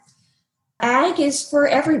ag is for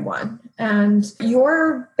everyone. And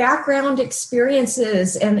your background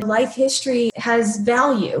experiences and life history has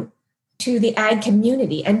value to the ag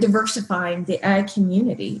community and diversifying the ag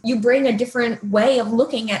community. You bring a different way of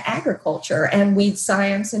looking at agriculture and weed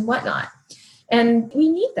science and whatnot. And we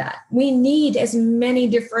need that. We need as many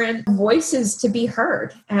different voices to be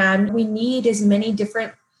heard. And we need as many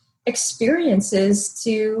different experiences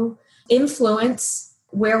to influence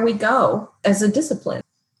where we go as a discipline.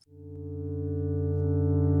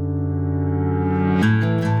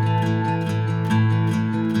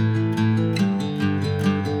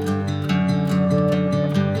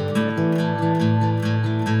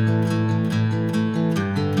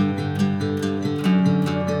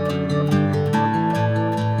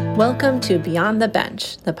 Welcome to Beyond the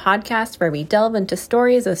Bench, the podcast where we delve into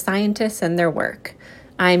stories of scientists and their work.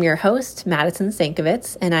 I am your host, Madison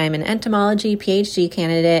Stankiewicz, and I am an entomology PhD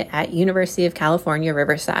candidate at University of California,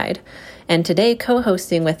 Riverside. And today,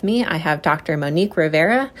 co-hosting with me, I have Dr. Monique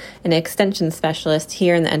Rivera, an extension specialist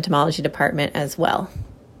here in the entomology department as well.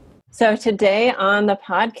 So today on the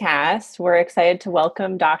podcast, we're excited to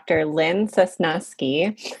welcome Dr. Lynn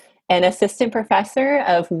Sosnowski, an assistant professor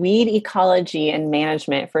of weed ecology and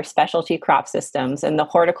management for specialty crop systems in the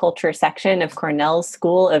horticulture section of Cornell's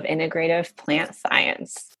School of Integrative Plant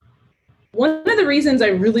Science. One of the reasons I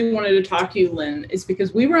really wanted to talk to you, Lynn, is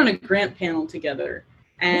because we were on a grant panel together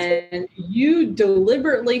and you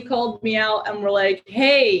deliberately called me out and were like,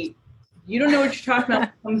 hey, you don't know what you're talking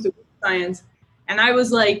about when it comes to weed science. And I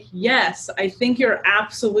was like, yes, I think you're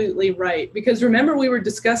absolutely right. Because remember, we were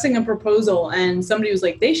discussing a proposal and somebody was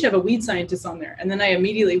like, they should have a weed scientist on there. And then I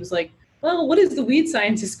immediately was like, well, what is the weed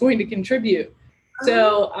scientist going to contribute?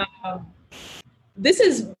 So this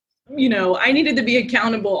is, I needed to be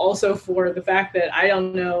accountable also for the fact that I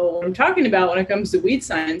don't know what I'm talking about when it comes to weed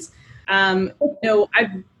science.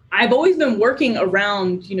 I've always been working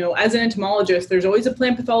around, as an entomologist, there's always a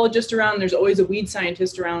plant pathologist around, there's always a weed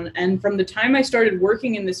scientist around. And from the time I started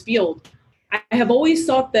working in this field, I have always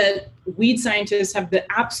thought that weed scientists have the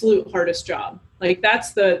absolute hardest job. Like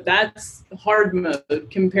that's hard mode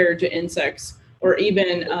compared to insects or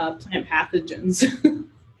even plant pathogens.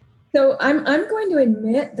 So I'm going to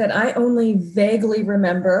admit that I only vaguely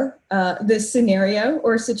remember this scenario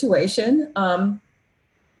or situation.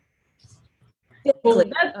 Well,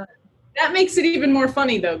 that makes it even more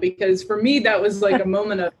funny, though, because for me, that was like a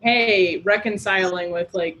moment of, hey, reconciling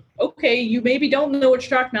with like, okay, you maybe don't know what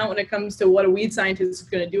you're talking about when it comes to what a weed scientist is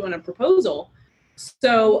going to do on a proposal.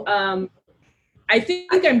 So I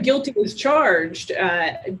think I'm guilty as charged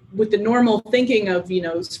with the normal thinking of,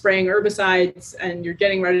 spraying herbicides and you're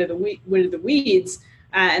getting rid of the weeds.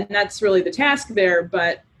 And that's really the task there.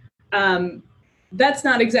 But that's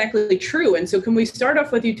not exactly true. And so can we start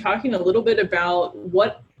off with you talking a little bit about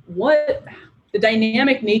what the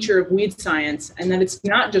dynamic nature of weed science, and that it's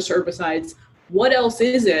not just herbicides, what else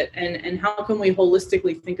is it, and how can we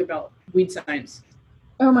holistically think about weed science?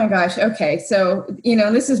 Oh my gosh. Okay. So,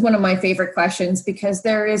 this is one of my favorite questions because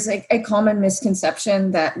there is a common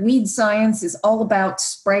misconception that weed science is all about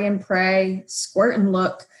spray and pray, squirt and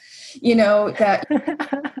look, that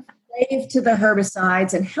to the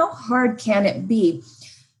herbicides and how hard can it be?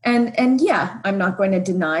 And yeah, I'm not going to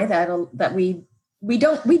deny that we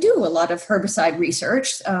do a lot of herbicide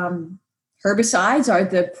research. Herbicides are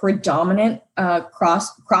the predominant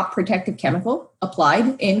crop protective chemical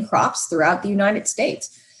applied in crops throughout the United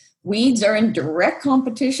States. Weeds are in direct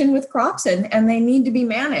competition with crops and they need to be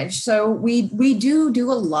managed. So we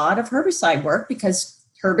do a lot of herbicide work because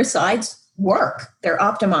herbicides work. They're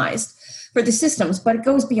optimized for the systems, but it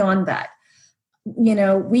goes beyond that.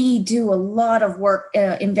 We do a lot of work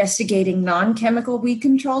investigating non-chemical weed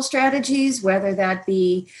control strategies, whether that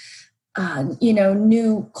be,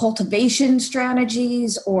 new cultivation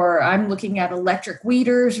strategies, or I'm looking at electric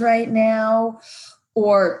weeders right now,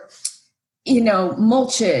 or,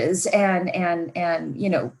 mulches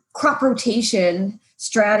and crop rotation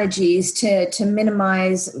strategies to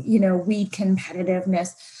minimize, weed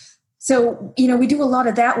competitiveness. So, we do a lot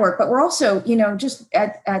of that work, but we're also, just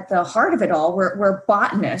at the heart of it all, we're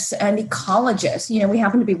botanists and ecologists. We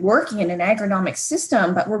happen to be working in an agronomic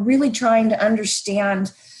system, but we're really trying to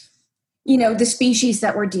understand, the species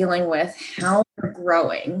that we're dealing with, how they're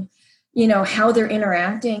growing, how they're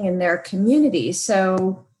interacting in their communities.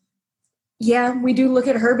 So, yeah, we do look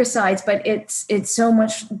at herbicides, but it's so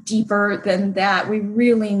much deeper than that. We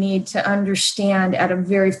really need to understand at a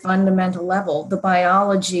very fundamental level the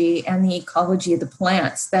biology and the ecology of the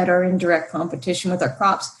plants that are in direct competition with our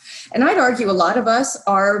crops. And I'd argue a lot of us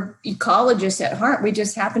are ecologists at heart. We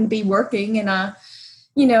just happen to be working in a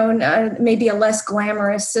maybe a less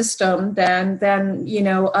glamorous system than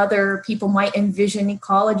other people might envision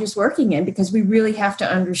ecologists working in, because we really have to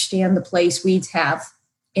understand the place weeds have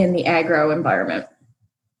in the agro environment.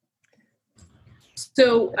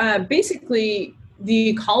 So basically, the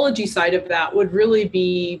ecology side of that would really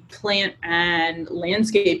be plant and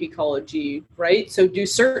landscape ecology, right? So do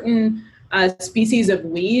certain species of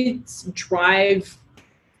weeds drive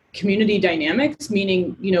community dynamics?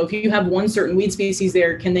 Meaning, if you have one certain weed species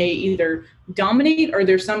there, can they either dominate, or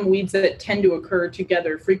there's some weeds that tend to occur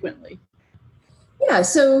together frequently? Yeah,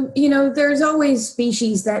 so, there's always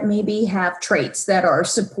species that maybe have traits that are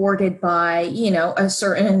supported by, a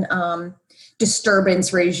certain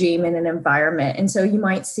disturbance regime in an environment. And so you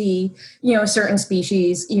might see, certain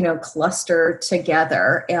species, cluster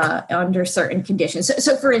together under certain conditions.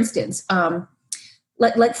 So for instance,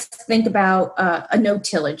 let's think about a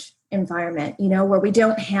no-tillage environment, where we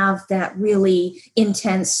don't have that really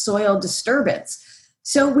intense soil disturbance.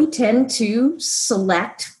 So we tend to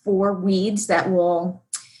select for weeds that will,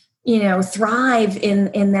 thrive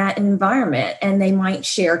in that environment, and they might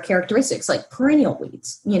share characteristics like perennial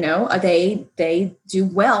weeds. They do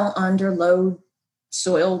well under low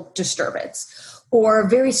soil disturbance, or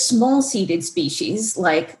very small seeded species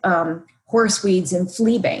like horseweeds and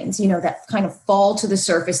fleabanes, that kind of fall to the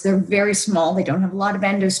surface. They're very small. They don't have a lot of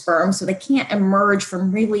endosperm, so they can't emerge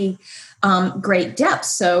from really great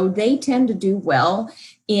depths. So they tend to do well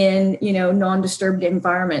in, non-disturbed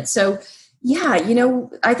environments. So yeah,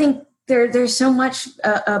 I think there's so much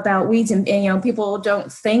about weeds, and people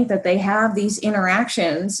don't think that they have these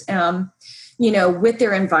interactions, with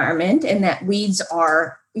their environment, and that weeds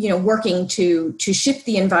are, working to shift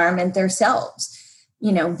the environment themselves.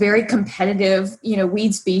 Very competitive,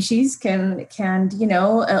 weed species can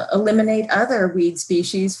eliminate other weed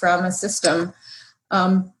species from a system.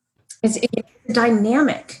 It's a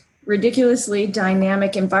dynamic, ridiculously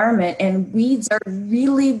dynamic environment, and weeds are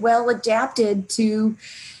really well adapted to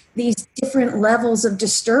these different levels of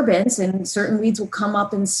disturbance, and certain weeds will come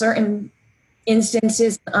up in certain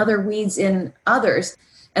instances, other weeds in others.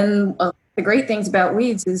 And the great things about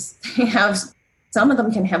weeds is some of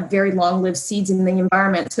them can have very long-lived seeds in the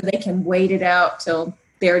environment, so they can wait it out till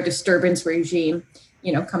their disturbance regime,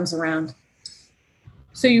 comes around.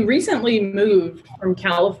 So you recently moved from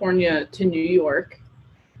California to New York,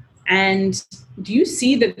 and do you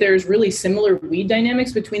see that there's really similar weed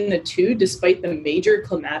dynamics between the two, despite the major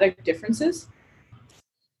climatic differences?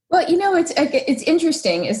 Well, it's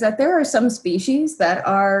interesting is that there are some species that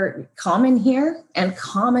are common here and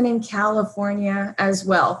common in California as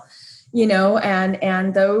well.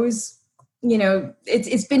 And those,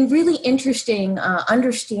 it's been really interesting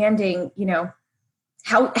understanding,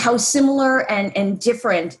 how similar and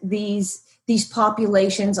different these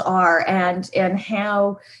populations are, and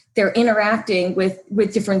how they're interacting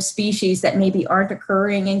with different species that maybe aren't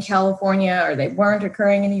occurring in California, or they weren't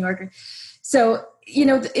occurring in New York. So, it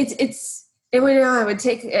would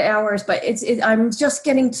take hours, but I'm just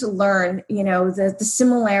getting to learn, the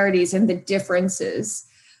similarities and the differences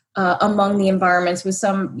among the environments with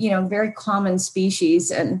some, very common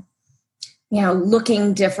species, and,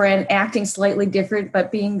 looking different, acting slightly different,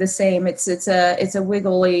 but being the same. It's a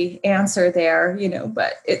wiggly answer there,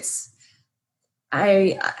 but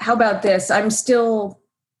how about this? I'm still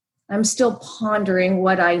pondering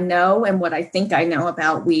what I know and what I think I know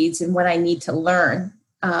about weeds, and what I need to learn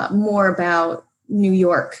more about New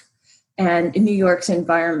York and New York's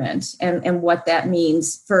environment, and what that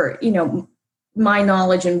means for, my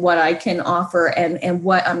knowledge and what I can offer, and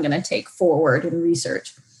what I'm going to take forward in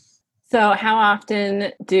research. So how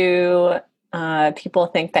often do people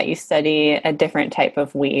think that you study a different type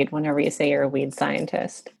of weed whenever you say you're a weed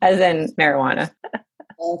scientist, as in marijuana?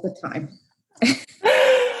 All the time.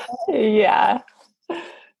 Yeah. That's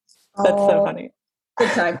so funny. All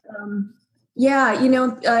the time.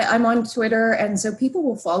 I'm on Twitter, and so people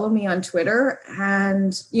will follow me on Twitter,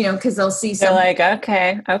 and, because they'll see something. They're like,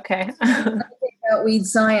 okay. about weed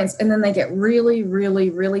science, and then they get really, really,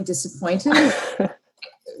 really disappointed.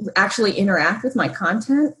 Actually interact with my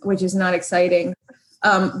content, which is not exciting.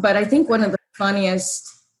 But I think one of the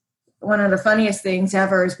funniest things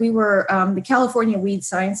ever is we were, the California Weed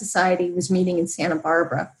Science Society was meeting in Santa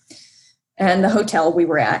Barbara, and the hotel we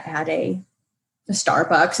were at had a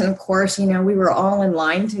Starbucks. And of course, we were all in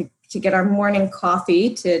line to get our morning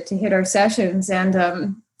coffee to hit our sessions. And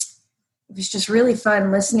it was just really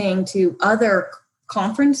fun listening to other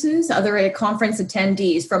conference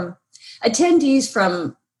attendees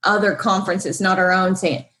from other conferences, not our own,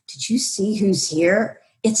 saying, "Did you see who's here?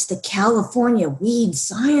 It's the California Weed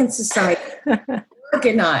Science Society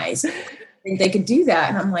organized. think they could do that.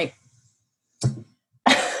 And I'm like,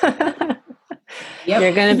 yep.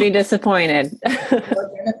 You're going to be disappointed. We're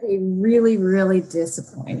going to be really, really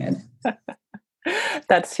disappointed.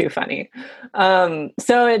 That's too funny.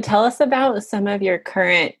 So tell us about some of your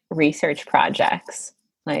current research projects.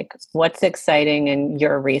 Like, what's exciting in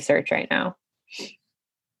your research right now?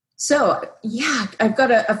 So, yeah, I've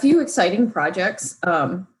got a few exciting projects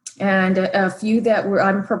and a few that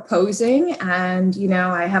I'm proposing. And,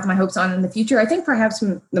 I have my hopes on in the future. I think perhaps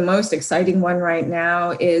the most exciting one right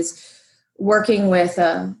now is working with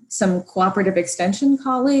some cooperative extension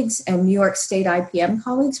colleagues and New York State IPM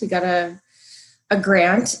colleagues. We got a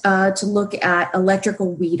grant to look at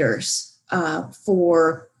electrical weeders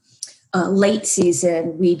for late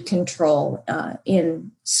season weed control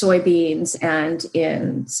in soybeans and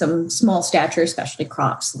in some small stature specialty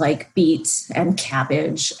crops like beets and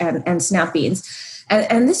cabbage and snap beans.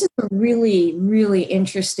 And this is a really, really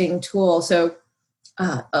interesting tool. So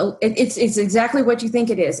it's exactly what you think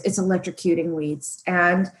it is. It's electrocuting weeds.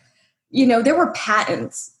 And, there were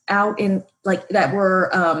patents out that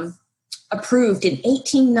were approved in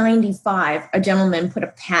 1895. A gentleman put a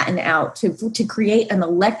patent out to create an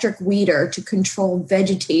electric weeder to control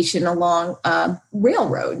vegetation along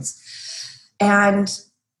railroads. And,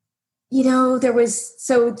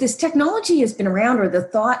 this technology has been around, or the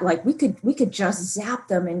thought like we could just zap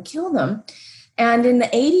them and kill them. And in the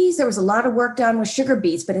 80s, there was a lot of work done with sugar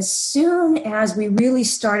beets. But as soon as we really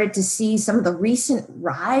started to see some of the recent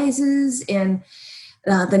rises in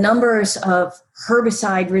the numbers of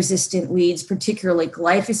herbicide-resistant weeds, particularly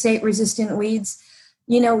glyphosate-resistant weeds,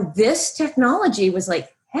 this technology was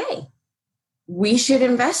like, hey, we should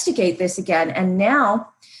investigate this again. And now,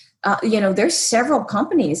 there's several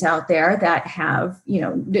companies out there that have,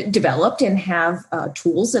 developed and have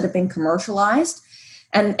tools that have been commercialized.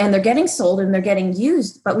 And they're getting sold and they're getting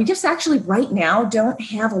used. But we just actually right now don't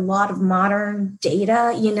have a lot of modern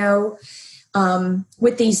data,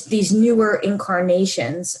 with these newer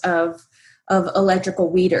incarnations of electrical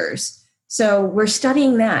weeders. So we're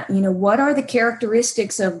studying that. What are the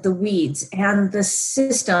characteristics of the weeds and the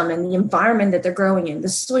system and the environment that they're growing in, the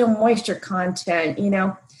soil moisture content,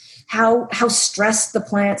 how stressed the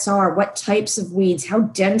plants are, what types of weeds, how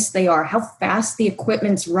dense they are, how fast the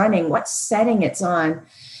equipment's running, what setting it's on,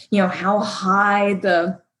 how high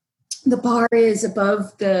the bar is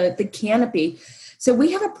above the canopy. So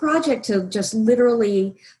we have a project to just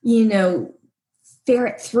literally,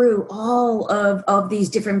 ferret through all of these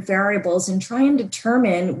different variables and try and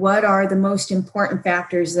determine what are the most important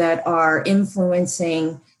factors that are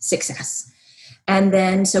influencing success. And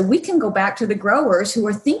then so we can go back to the growers who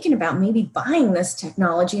are thinking about maybe buying this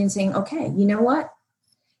technology and saying, okay, you know what?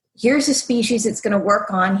 Here's a species it's going to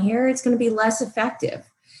work on. Here it's going to be less effective.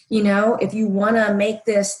 If you want to make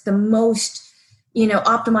this the most,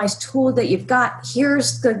 optimized tool that you've got,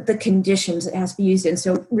 here's the conditions it has to be used in.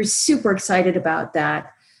 So we're super excited about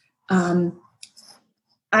that.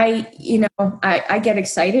 I get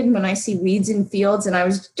excited when I see weeds in fields, and I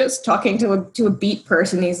was just talking to a beet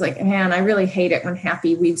person. He's like, man, I really hate it when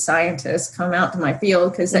happy weed scientists come out to my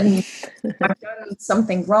field because then I've done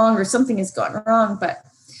something wrong or something has gone wrong. But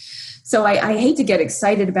so I hate to get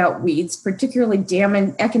excited about weeds, particularly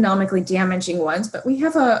economically damaging ones, but we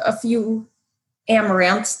have a few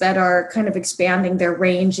amaranths that are kind of expanding their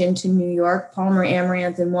range into New York, Palmer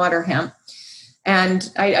amaranth and water hemp.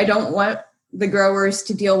 And I don't want the growers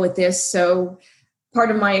to deal with this. So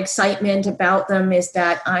part of my excitement about them is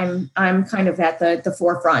that I'm kind of at the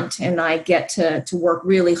forefront, and I get to work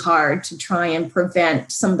really hard to try and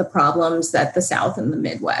prevent some of the problems that the South and the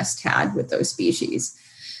Midwest had with those species.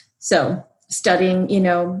 So studying,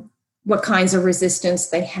 what kinds of resistance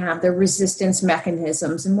they have, their resistance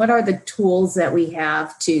mechanisms, and what are the tools that we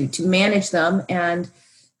have to manage them. And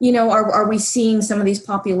are we seeing some of these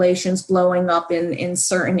populations blowing up in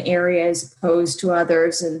certain areas opposed to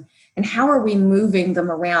others? And how are we moving them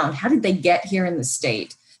around? How did they get here in the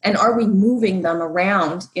state? And are we moving them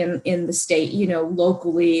around in the state,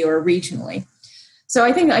 locally or regionally? So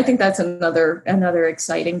I think that's another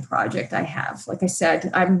exciting project I have. Like I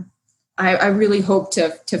said, I really hope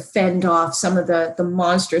to fend off some of the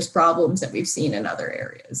monstrous problems that we've seen in other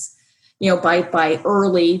areas. By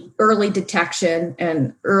early detection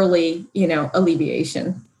and early,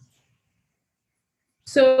 alleviation.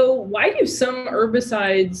 So why do some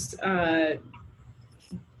herbicides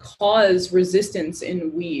cause resistance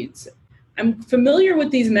in weeds? I'm familiar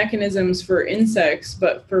with these mechanisms for insects,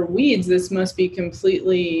 but for weeds, this must be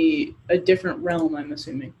completely a different realm, I'm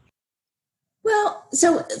assuming. Well,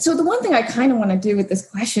 so the one thing I kind of want to do with this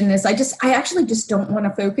question is I actually just don't want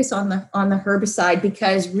to focus on the herbicide,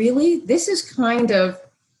 because really this is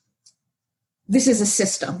a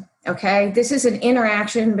system. Okay. This is an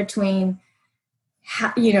interaction between,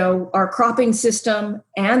 our cropping system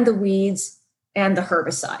and the weeds and the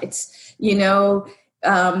herbicides.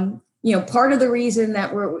 Part of the reason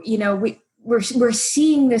that we're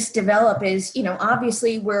seeing this develop is,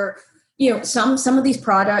 obviously some of these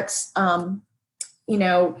products,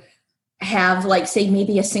 have, like, say,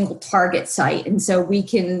 maybe a single target site. And so we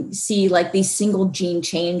can see like these single gene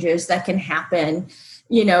changes that can happen,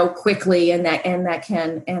 quickly, and that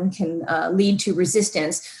can lead to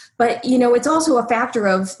resistance. But, it's also a factor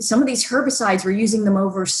of some of these herbicides, we're using them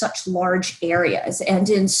over such large areas and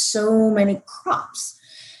in so many crops,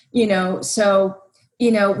 we're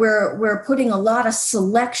putting a lot of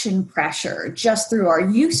selection pressure just through our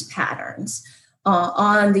use patterns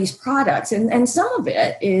on these products. And some of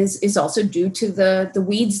it is also due to the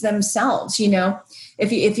weeds themselves.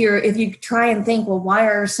 If you try and think, well, why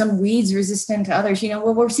are some weeds resistant to others?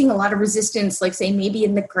 We're seeing a lot of resistance, like, say, maybe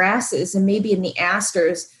in the grasses and maybe in the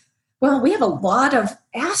asters. Well, we have a lot of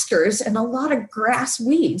asters and a lot of grass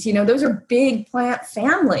weeds. Those are big plant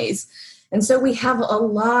families. And so we have a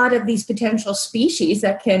lot of these potential species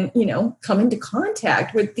that can, come into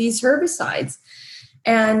contact with these herbicides.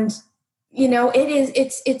 And, I'm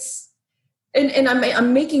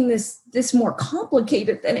making this more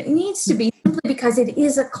complicated than it needs to be, simply because it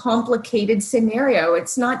is a complicated scenario.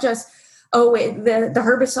 It's not just, the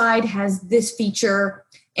herbicide has this feature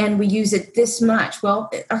and we use it this much. Well,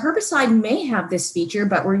 a herbicide may have this feature,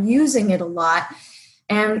 but we're using it a lot.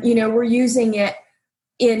 And, we're using it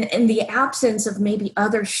in the absence of maybe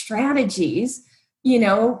other strategies,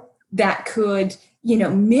 that could,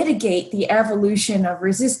 mitigate the evolution of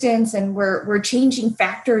resistance. And we're changing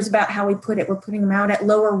factors about how we put it. We're putting them out at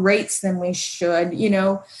lower rates than we should,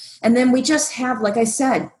 and then we just have, like I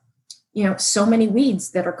said, so many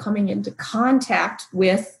weeds that are coming into contact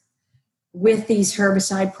with these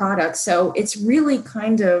herbicide products. So it's really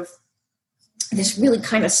kind of this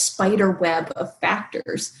spider web of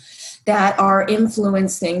factors that are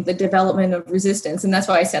influencing the development of resistance. And that's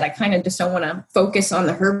why I said I kind of just don't want to focus on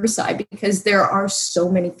the herbicide, because there are so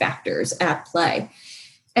many factors at play.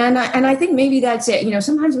 And I think maybe that's it.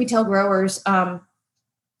 Sometimes we tell growers,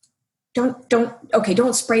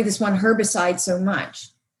 don't spray this one herbicide so much.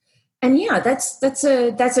 And yeah, that's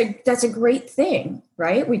a great thing,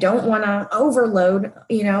 right? We don't want to overload,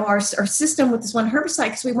 our system with this one herbicide,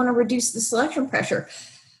 because we want to reduce the selection pressure.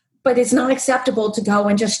 But it's not acceptable to go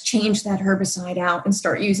and just change that herbicide out and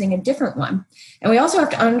start using a different one. And we also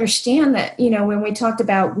have to understand that, when we talked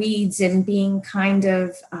about weeds and being kind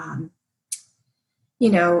of,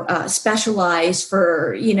 specialized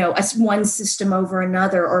for, one system over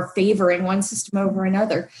another, or favoring one system over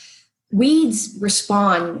another, weeds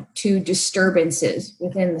respond to disturbances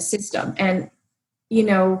within the system. And,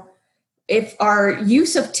 if our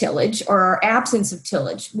use of tillage or our absence of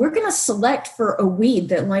tillage, we're going to select for a weed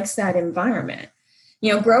that likes that environment.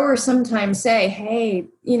 Growers sometimes say, hey,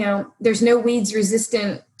 there's no weeds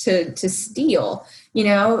resistant to steel,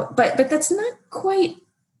 but that's not quite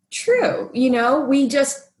true. We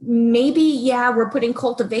just we're putting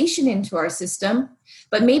cultivation into our system,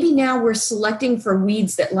 but maybe now we're selecting for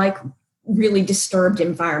weeds that like really disturbed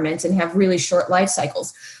environments and have really short life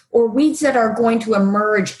cycles, or weeds that are going to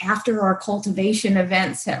emerge after our cultivation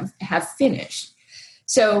events have finished.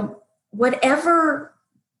 So whatever,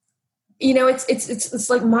 it's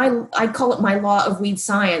like I call it my law of weed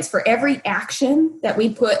science. For every action that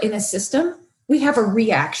we put in a system, we have a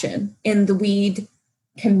reaction in the weed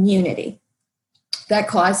community that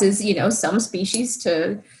causes, some species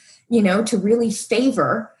to really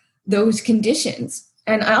favor those conditions.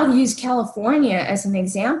 And I'll use California as an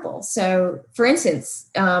example. So, for instance,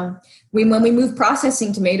 when we moved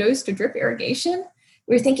processing tomatoes to drip irrigation,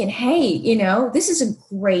 we were thinking, hey, this is a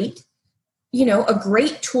great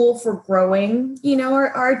tool for growing,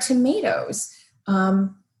 our tomatoes.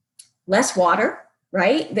 Less water,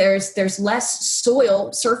 right? There's less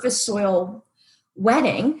surface soil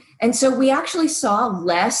wetting. And so we actually saw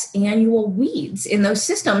less annual weeds in those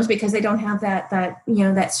systems, because they don't have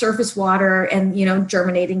that surface water and,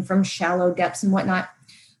 germinating from shallow depths and whatnot.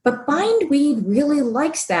 But bindweed really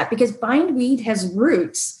likes that, because bindweed has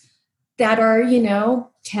roots that are,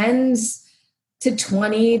 10s to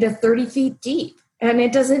 20 to 30 feet deep. And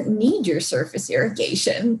it doesn't need your surface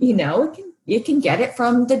irrigation. It can get it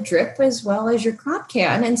from the drip as well as your crop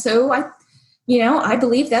can. And so I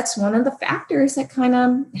believe that's one of the factors that kind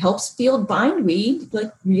of helps field bindweed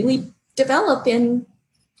like really develop in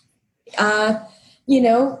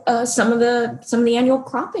some of the annual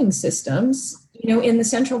cropping systems, in the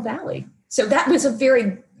Central Valley. So that was a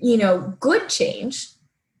very, good change,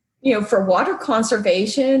 for water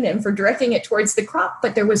conservation and for directing it towards the crop,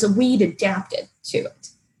 but there was a weed adapted to it.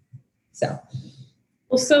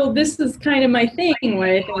 So this is kind of my thing,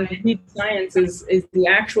 why I think weed science is the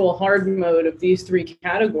actual hard mode of these three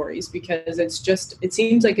categories, because it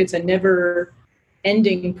seems like it's a never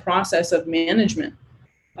ending process of management.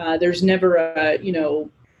 There's never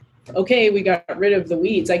okay, we got rid of the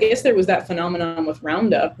weeds. I guess there was that phenomenon with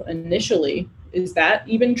Roundup initially. Is that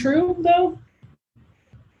even true though?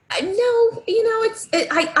 No,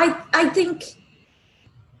 I think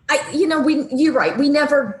you're right. We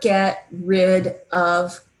never get rid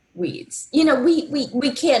of weeds.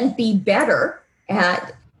 We can be better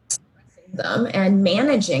at suppressing them and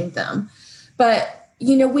managing them, but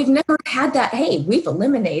we've never had that. Hey, we've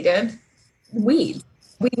eliminated weeds.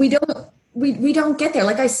 We don't get there.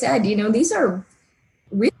 Like I said, these are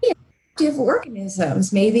really active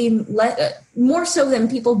organisms, maybe more so than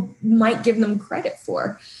people might give them credit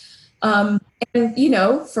for. And,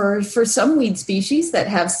 for some weed species that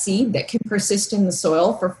have seed that can persist in the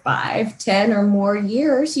soil for 5, 10 or more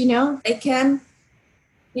years, they can,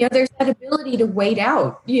 there's that ability to wait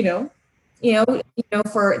out,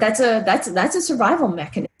 for that's a survival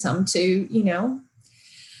mechanism to,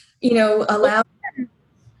 allow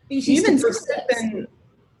species even to persist.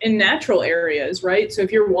 In natural areas, right? So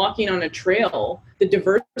if you're walking on a trail, the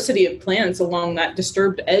diversity of plants along that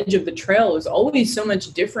disturbed edge of the trail is always so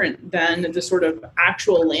much different than the sort of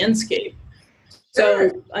actual landscape.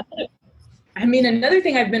 So, another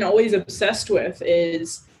thing I've been always obsessed with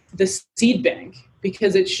is the seed bank,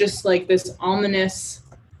 because it's just like this ominous,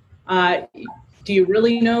 do you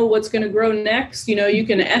really know what's going to grow next? You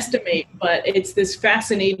can estimate, but it's this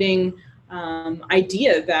fascinating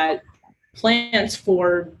idea that plants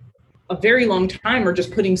for a very long time are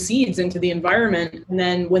just putting seeds into the environment, and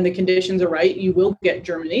then when the conditions are right, you will get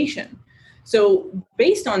germination. So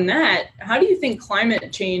based on that, how do you think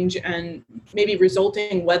climate change and maybe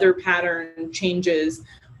resulting weather pattern changes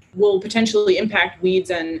will potentially impact weeds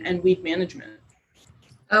and weed management?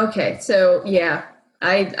 Okay, so yeah,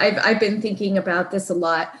 I've been thinking about this a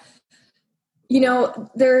lot.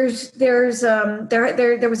 There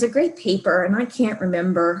was a great paper, and I can't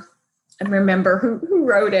remember who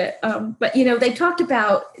wrote it. But, they talked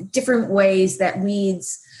about different ways that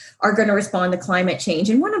weeds are going to respond to climate change.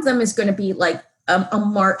 And one of them is going to be like a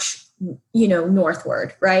march,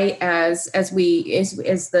 northward, right? As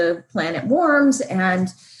the planet warms, and,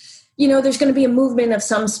 there's going to be a movement of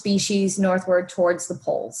some species northward towards the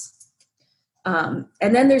poles. And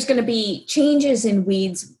then there's going to be changes in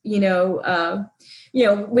weeds,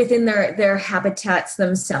 within their habitats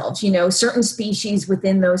themselves. Certain species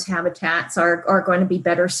within those habitats are going to be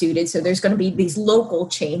better suited. So there's going to be these local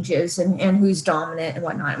changes and who's dominant and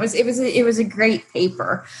whatnot. It was a great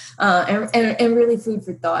paper and really food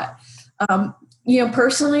for thought.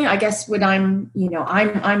 Personally, I guess what I'm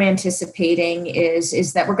anticipating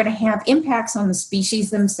is that we're going to have impacts on the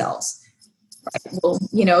species themselves. Right. Well,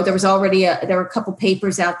 there were a couple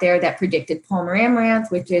papers out there that predicted Palmer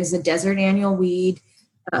amaranth, which is a desert annual weed,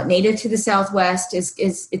 native to the Southwest.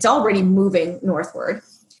 It's already moving northward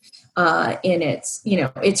in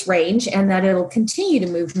its range, and that it'll continue to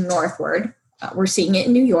move northward. We're seeing it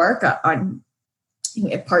in New York.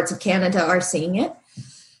 Parts of Canada are seeing it.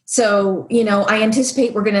 So, I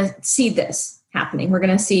anticipate we're going to see this happening. We're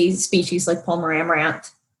going to see species like Palmer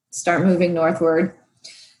amaranth start moving northward.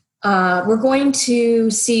 We're going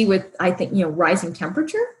to see with, I think, rising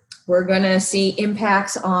temperature, we're going to see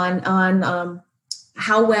impacts on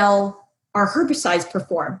how well our herbicides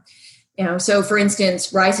perform. So for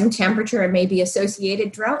instance, rising temperature and maybe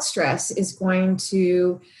associated drought stress is going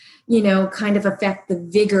to, kind of affect the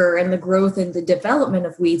vigor and the growth and the development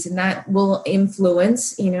of weeds. And that will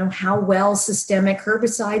influence, how well systemic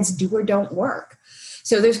herbicides do or don't work.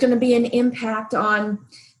 So there's going to be an impact on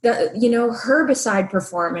the, herbicide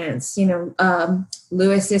performance.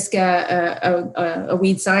 Louis Iska, a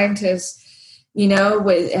weed scientist,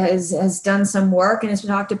 has done some work and has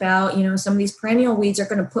talked about, some of these perennial weeds are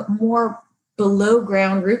going to put more below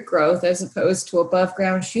ground root growth as opposed to above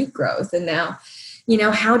ground shoot growth. And now,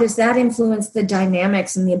 how does that influence the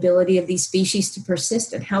dynamics and the ability of these species to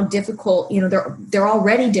persist, and how difficult, they're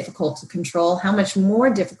already difficult to control. How much more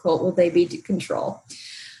difficult will they be to control,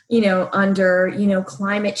 under,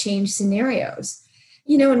 climate change scenarios?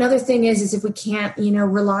 Another thing is if we can't,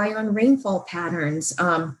 rely on rainfall patterns,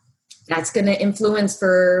 That's going to influence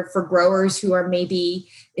for growers who are maybe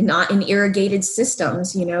not in irrigated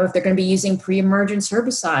systems. If they're going to be using pre-emergence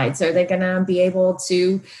herbicides, are they going to be able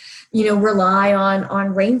to, rely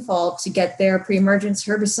on rainfall to get their pre-emergence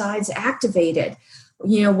herbicides activated?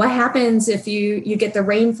 What happens if you get the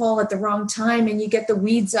rainfall at the wrong time and you get the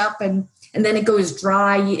weeds up and then it goes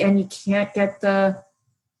dry and you can't get the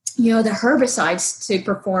herbicides to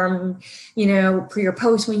perform, pre or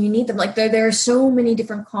post when you need them? Like there are so many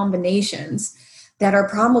different combinations that are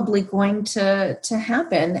probably going to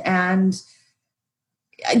happen. And,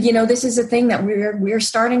 this is a thing that we're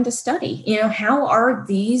starting to study. How are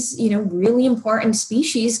these, really important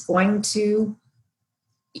species going to,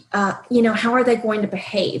 how are they going to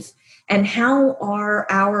behave? And how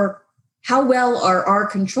well are our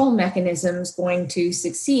control mechanisms going to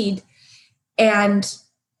succeed? And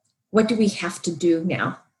what do we have to do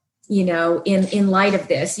now, in light of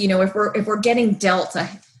this? If we're getting dealt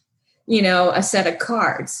a set of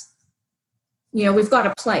cards, we've got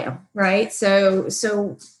to play them, right?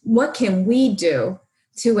 So what can we do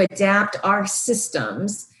to adapt our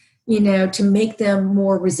systems, to make them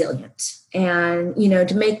more resilient and,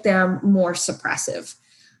 to make them more suppressive?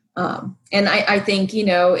 And I think,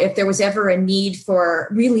 if there was ever a need for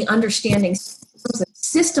really understanding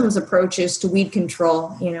systems approaches to weed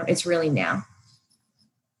control, it's really now.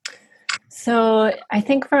 So I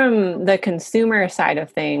think from the consumer side of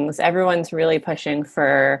things, everyone's really pushing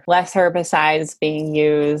for less herbicides being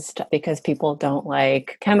used because people don't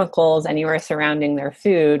like chemicals anywhere surrounding their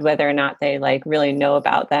food, whether or not they really know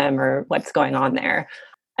about them or what's going on there.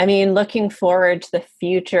 I mean, looking forward to the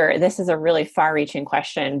future, this is a really far-reaching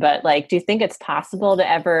question, but do you think it's possible to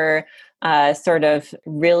ever sort of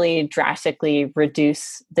really drastically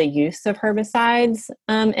reduce the use of herbicides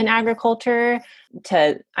in agriculture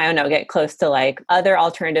to, get close to other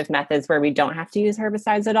alternative methods where we don't have to use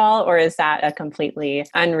herbicides at all? Or is that a completely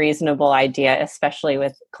unreasonable idea, especially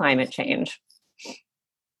with climate change?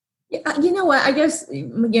 Yeah, you know what? I guess,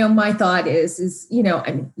 my thought is,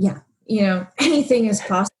 anything is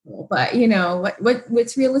possible, but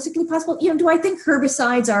what's realistically possible? Do I think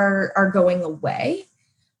herbicides are going away?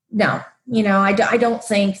 No, I don't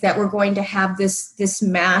think that we're going to have this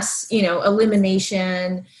mass,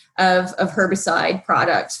 elimination of herbicide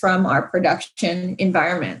products from our production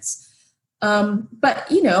environments. But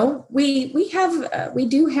we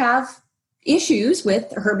do have issues with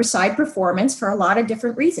herbicide performance for a lot of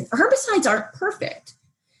different reasons. Herbicides aren't perfect.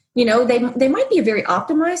 They might be a very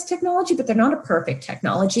optimized technology, but they're not a perfect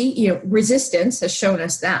technology. Resistance has shown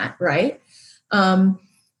us that, right? And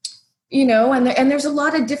there's a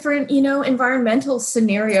lot of different, environmental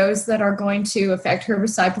scenarios that are going to affect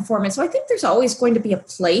herbicide performance. So I think there's always going to be a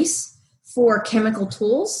place for chemical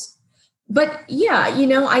tools. But yeah,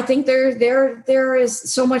 I think there is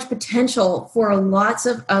so much potential for lots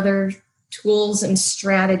of other tools and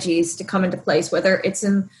strategies to come into place, whether it's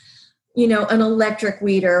in, an electric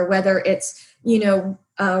weeder, whether it's,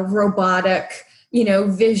 robotic,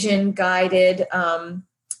 vision guided,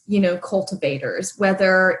 cultivators,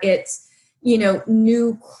 whether it's,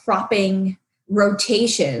 new cropping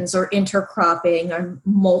rotations or intercropping or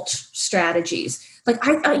mulch strategies.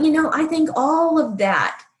 I think all of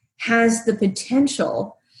that has the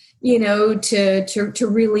potential, to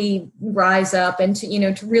really rise up and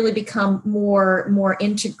to really become more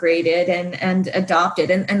integrated and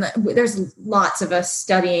adopted. And there's lots of us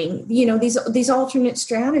studying, these alternate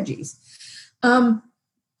strategies.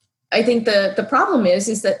 I think the problem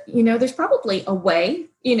is that, there's probably a way,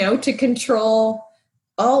 to control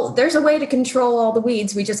there's a way to control all the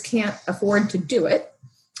weeds. We just can't afford to do it,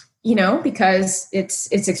 because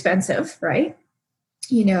it's expensive, right?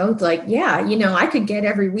 I could get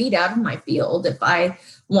every weed out of my field if I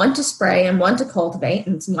want to spray and want to cultivate,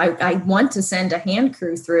 and I want to send a hand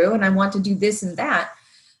crew through, and I want to do this and that.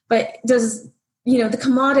 But the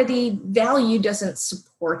commodity value doesn't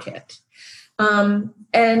support it.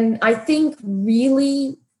 And I think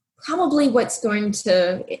really probably what's going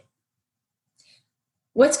to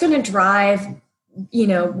drive,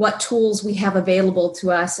 what tools we have available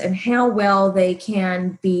to us and how well they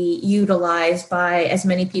can be utilized by as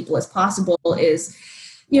many people as possible is,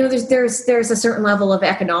 there's a certain level of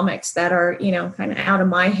economics that are, kind of out of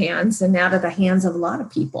my hands and out of the hands of a lot of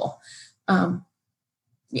people.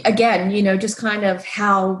 Again, just kind of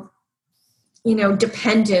how,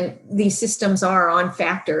 dependent these systems are on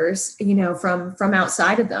factors, from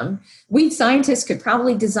outside of them. Weed scientists could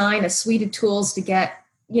probably design a suite of tools to get,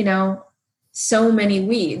 so many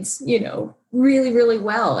weeds, really, really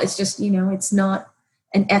well. It's just, it's not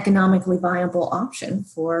an economically viable option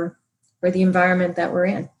for the environment that we're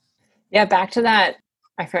in. Yeah, back to that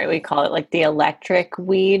I forget what we call it, like the electric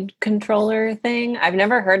weed controller thing. I've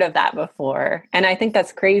never heard of that before. And I think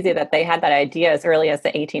that's crazy that they had that idea as early as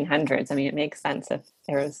the 1800s. I mean, it makes sense if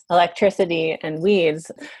there was electricity and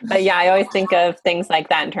weeds. But yeah, I always think of things like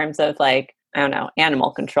that in terms of like, I don't know,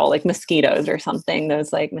 animal control, like mosquitoes or something,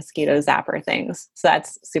 those like mosquito zapper things. So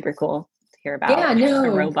that's super cool to hear about. Yeah, no,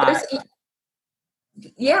 a robot.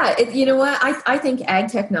 Yeah, you know what? I think ag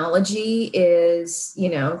technology is,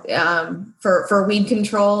 for weed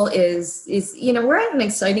control is we're at an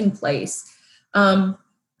exciting place. In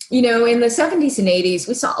the 70s and 80s,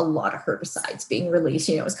 we saw a lot of herbicides being released.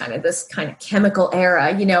 It was kind of this kind of chemical era,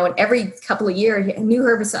 and every couple of years, new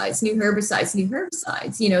herbicides, new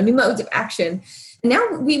modes of action. And now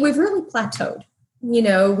we've really plateaued.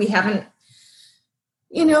 We haven't,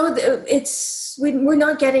 we're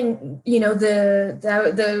not getting,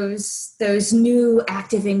 those new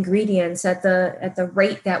active ingredients at the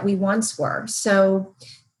rate that we once were. So,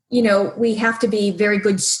 we have to be very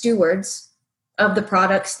good stewards of the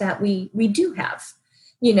products that we do have,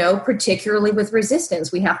 particularly with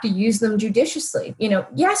resistance. We have to use them judiciously.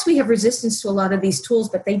 Yes, we have resistance to a lot of these tools,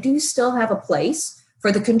 but they do still have a place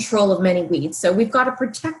for the control of many weeds. So we've got to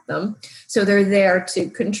protect them so they're there to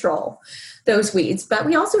control those weeds. But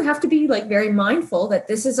we also have to be very mindful that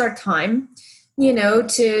this is our time,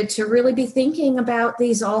 to really be thinking about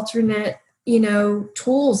these alternate,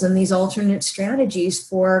 tools and these alternate strategies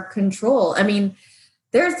for control. I mean,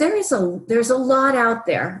 there's a lot out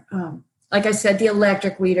there. Like I said, the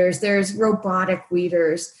electric weeders, there's robotic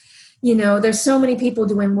weeders, there's so many people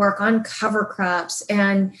doing work on cover crops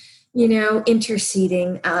and,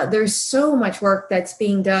 interseeding. There's so much work that's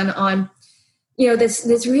being done on,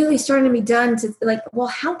 that's really starting to be done to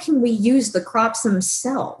how can we use the crops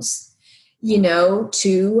themselves, to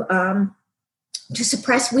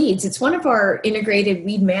suppress weeds. It's one of our integrated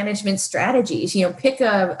weed management strategies. Pick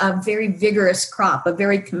a very vigorous crop, a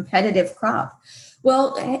very competitive crop.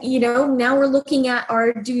 Well, now we're looking at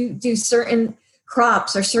do certain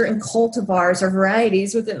crops or certain cultivars or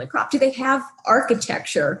varieties within the crop, do they have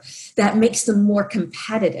architecture that makes them more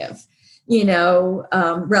competitive,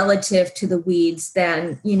 relative to the weeds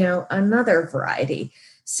than, another variety.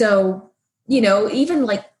 So, even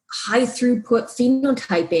high throughput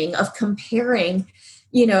phenotyping of comparing,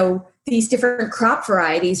 these different crop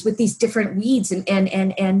varieties with these different weeds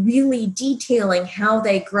and really detailing how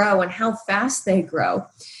they grow and how fast they grow,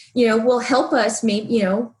 will help us maybe,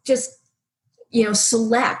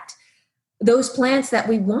 select those plants that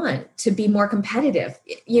we want to be more competitive.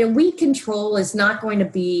 Weed control is not going to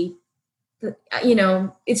be,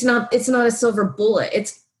 it's not a silver bullet.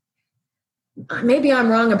 It's, maybe I'm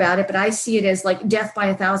wrong about it, but I see it as death by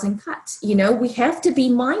 1,000 cuts. We have to be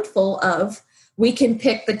mindful of, we can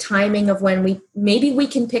pick the timing of when we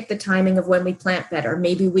plant better.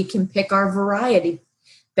 Maybe we can pick our variety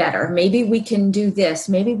better. Maybe we can do this.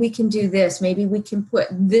 Maybe we can do this. Maybe we can put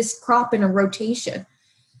this crop in a rotation.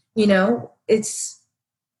 It's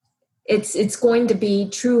going to be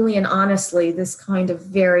truly and honestly this kind of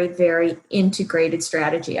very, very integrated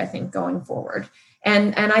strategy, I think, going forward.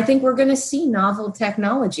 And I think we're going to see novel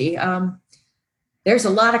technology. There's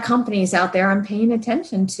a lot of companies out there I'm paying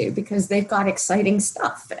attention to because they've got exciting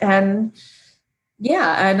stuff. And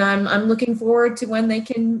I'm looking forward to when they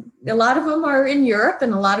can. A lot of them are in Europe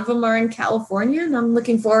and a lot of them are in California. And I'm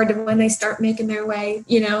looking forward to when they start making their way,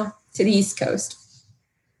 to the East Coast.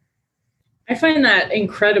 I find that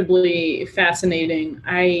incredibly fascinating.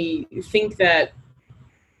 I think that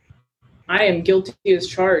I am guilty as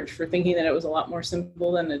charged for thinking that it was a lot more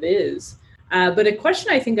simple than it is. But a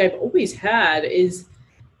question I think I've always had is,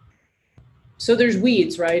 so there's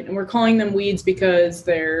weeds, right? And we're calling them weeds because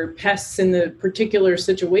they're pests in the particular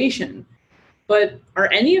situation. But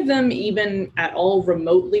are any of them even at all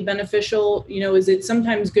remotely beneficial? Is it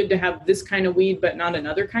sometimes good to have this kind of weed, but not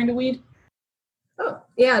another kind of weed? Oh,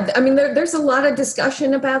 yeah. I mean, there's a lot of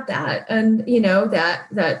discussion about that. And,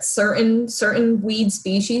 that certain weed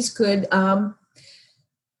species could,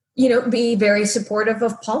 be very supportive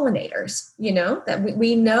of pollinators, that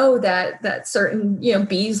we know that certain,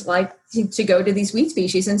 bees like to go to these weed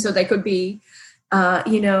species. And so they could be,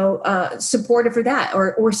 supportive for that.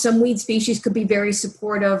 Or some weed species could be very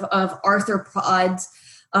supportive of arthropods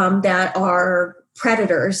that are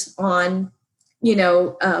predators on,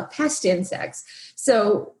 pest insects.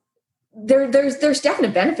 So there's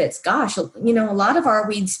definite benefits. Gosh, a lot of our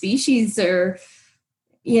weed species are,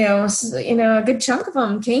 a good chunk of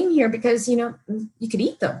them came here because, you could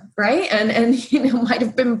eat them, right? And might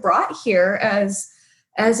have been brought here as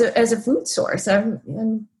a food source.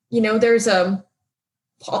 And there's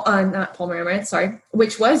not palm amaranth, sorry,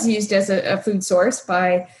 which was used as a food source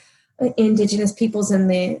by indigenous peoples in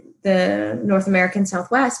the North American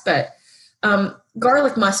Southwest. But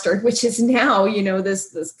garlic mustard, which is now,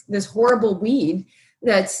 this horrible weed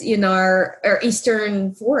that's in our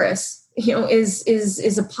eastern forests,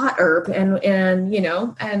 is a pot herb and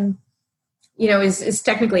is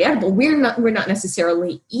technically edible. We're not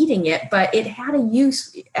necessarily eating it, but it had a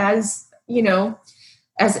use as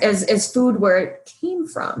food where it came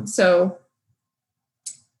from. So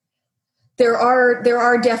there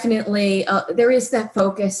are definitely there is that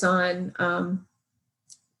focus on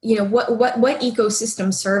what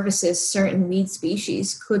ecosystem services certain weed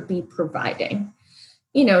species could be providing.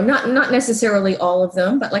 Not necessarily all of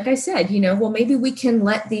them, but like I said, maybe we can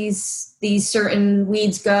let these certain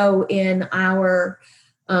weeds go in our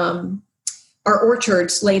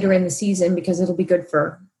orchards later in the season because it'll be good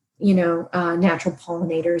for natural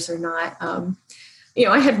pollinators or not.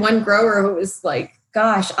 I had one grower who was like,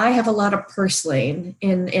 gosh, I have a lot of purslane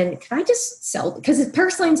and can I just sell, because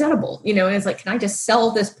purslane's edible, and it's like, can I just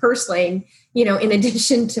sell this purslane, in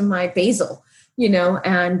addition to my basil,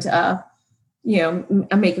 and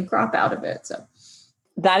make a crop out of it. So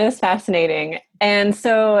that is fascinating. And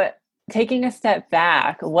so taking a step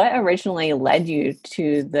back, what originally led you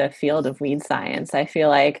to the field of weed science? I feel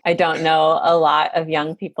like I don't know a lot of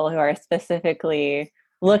young people who are specifically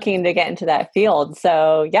looking to get into that field.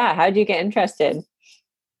 So yeah, how did you get interested?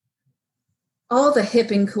 All the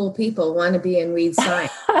hip and cool people want to be in weed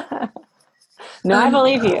science. No, I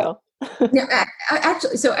believe you.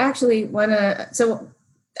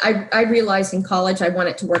 I realized in college I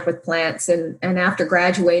wanted to work with plants, and after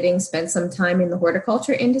graduating, spent some time in the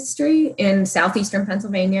horticulture industry in southeastern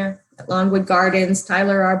Pennsylvania, at Longwood Gardens,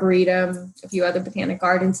 Tyler Arboretum, a few other botanic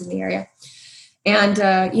gardens in the area. And,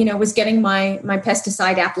 was getting my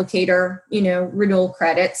pesticide applicator, renewal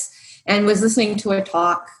credits, and was listening to a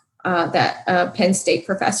talk that a Penn State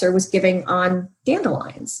professor was giving on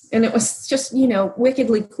dandelions. And it was just,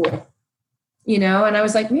 wickedly cool, and I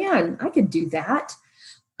was like, man, I could do that.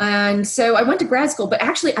 And so I went to grad school, but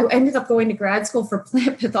actually I ended up going to grad school for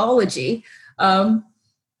plant pathology. But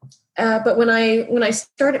when I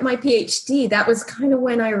started my PhD, that was kind of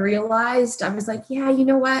when I realized, I was like, yeah, you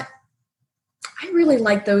know what? I really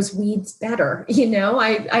like those weeds better.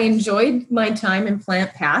 I enjoyed my time in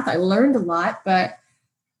plant path. I learned a lot, but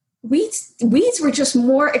weeds were just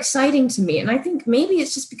more exciting to me. And I think maybe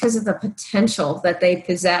it's just because of the potential that they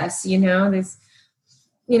possess,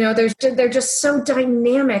 they're just so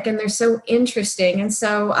dynamic and they're so interesting. And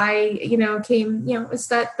so I, it's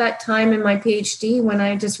that time in my PhD when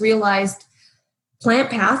I just realized plant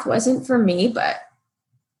path wasn't for me,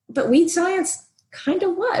 but weed science kind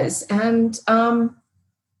of was. And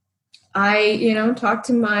I, talked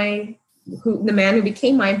to the man who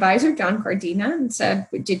became my advisor, John Cardina, and said,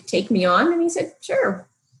 would you take me on? And he said, sure.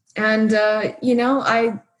 And,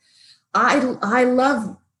 I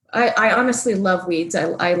honestly love weeds.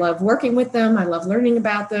 I love working with them. I love learning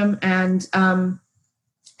about them. And,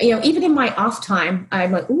 even in my off time,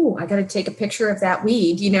 I'm like, ooh, I got to take a picture of that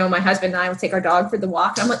weed. My husband and I will take our dog for the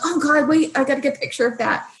walk. I'm like, oh God, wait, I got to get a picture of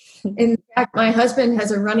that. In fact, my husband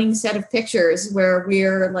has a running set of pictures where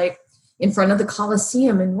we're like in front of the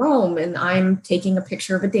Colosseum in Rome and I'm taking a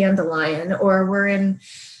picture of a dandelion, or we're in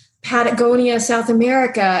Patagonia, South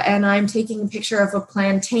America, and I'm taking a picture of a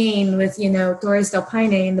plantain with, Torres del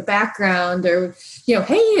Paine in the background, or,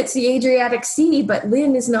 hey, it's the Adriatic Sea, but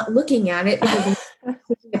Lynn is not looking at it because I'm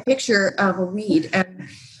taking a picture of a weed. And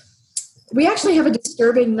we actually have a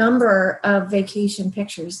disturbing number of vacation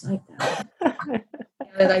pictures like that.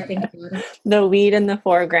 That I think about it. The weed in the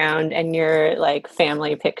foreground and your like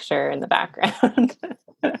family picture in the background.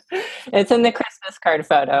 It's in the Christmas card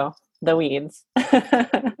photo, the weeds.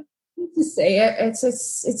 To say it,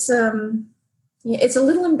 it's a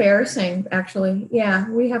little embarrassing actually. Yeah,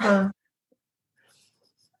 we have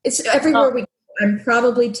it's everywhere we go. I'm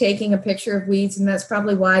probably taking a picture of weeds, and that's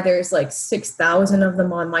probably why there's like 6,000 of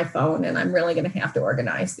them on my phone, and I'm really going to have to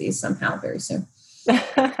organize these somehow very soon.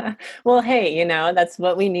 Well, hey, that's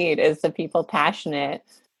what we need, is the people passionate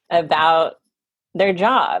about their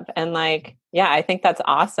job. And like, yeah, I think that's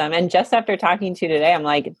awesome. And just after talking to you today, I'm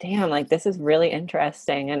like, damn, like this is really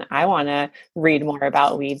interesting. And I want to read more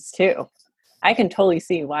about weeds too. I can totally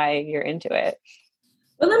see why you're into it.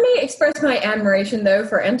 Well, let me express my admiration though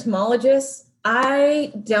for entomologists.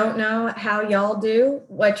 I don't know how y'all do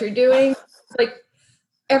what you're doing. Like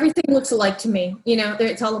everything looks alike to me,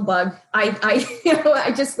 it's all a bug.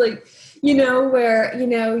 I just like, where,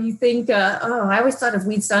 you think, I always thought of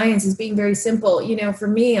weed science as being very simple. For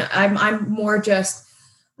me, I'm more just,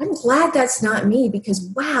 I'm glad that's not me, because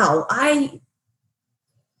wow, I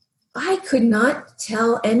could not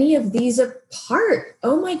tell any of these apart.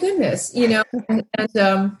 Oh my goodness,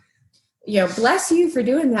 bless you for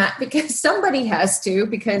doing that, because somebody has to,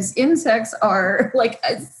 because insects are like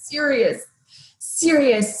a serious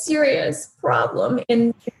problem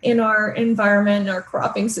in our environment, our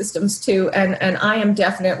cropping systems too. And I am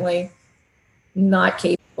definitely not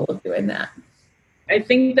capable of doing that. I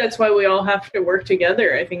think that's why we all have to work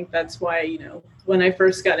together. I think that's why, when I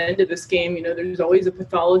first got into this game, there's always a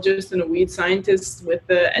pathologist and a weed scientist with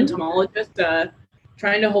the entomologist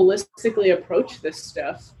trying to holistically approach this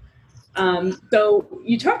stuff. So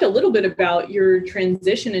you talked a little bit about your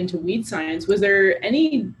transition into weed science. Was there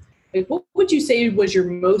any, what would you say was your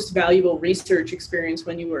most valuable research experience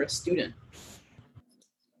when you were a student?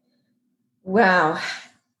 Wow.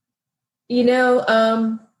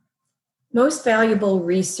 Most valuable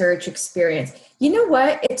research experience. You know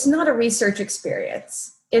what? It's not a research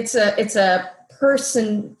experience. It's a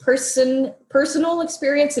personal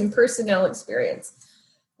experience and personnel experience.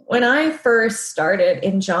 When I first started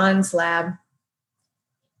in John's lab,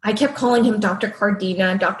 I kept calling him Dr.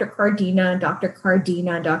 Cardina, Dr. Cardina, Dr.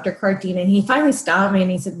 Cardina, Dr. Cardina. And he finally stopped me and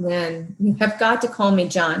he said, Lynn, you have got to call me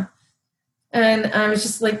John. And I was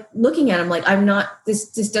just like looking at him like,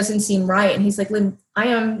 this doesn't seem right. And he's like, Lynn, I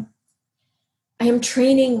am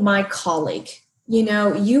training my colleague.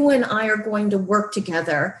 You and I are going to work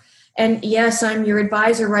together. And yes, I'm your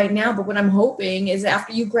advisor right now, but what I'm hoping is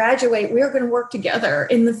after you graduate, we're going to work together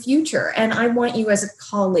in the future. And I want you as a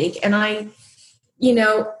colleague. And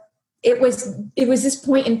it was this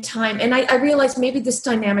point in time. And I realized maybe this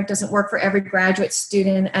dynamic doesn't work for every graduate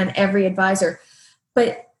student and every advisor,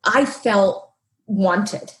 but I felt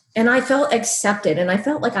wanted and I felt accepted and I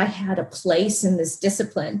felt like I had a place in this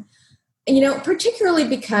discipline, particularly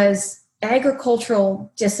because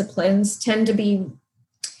agricultural disciplines tend to be,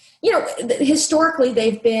 historically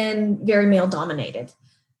they've been very male dominated.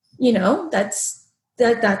 That's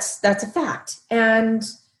a fact. And,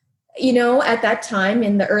 at that time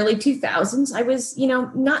in the early 2000s, I was,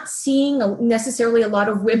 not seeing necessarily a lot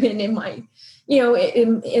of women in my,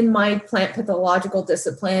 in my plant pathological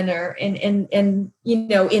discipline or in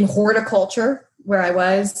horticulture where I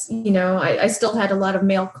was, I still had a lot of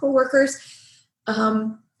male coworkers.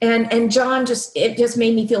 And John it just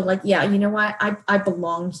made me feel like, yeah, you know what? I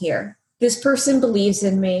belong here. This person believes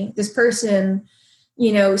in me. This person,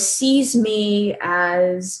 sees me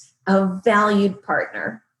as a valued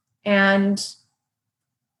partner. And,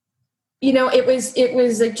 it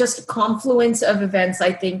was like just a confluence of events.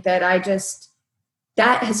 I think that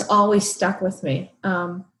that has always stuck with me.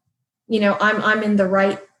 I'm in the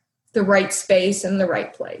right space and the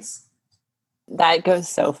right place. That goes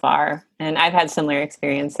so far. And I've had similar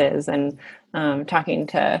experiences and talking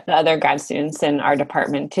to the other grad students in our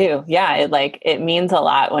department too. Yeah, it means a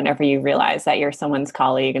lot whenever you realize that you're someone's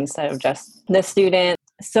colleague instead of just the student.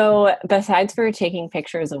 So besides for taking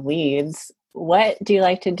pictures of weeds, what do you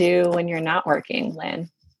like to do when you're not working,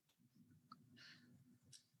 Lynn?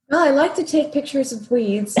 Well, I like to take pictures of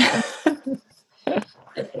weeds.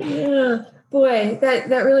 Yeah, boy, that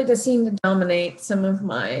really does seem to dominate some of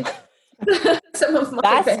my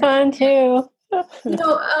That's fun too.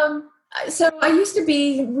 So I used to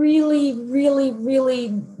be really, really,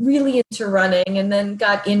 really, really into running, and then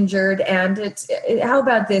got injured. And how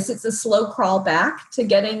about this? It's a slow crawl back to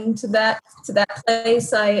getting to that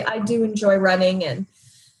place. I do enjoy running, and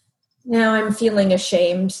now I'm feeling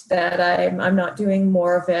ashamed that I'm not doing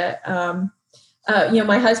more of it.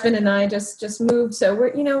 My husband and I just moved, so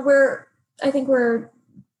we're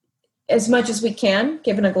as much as we can,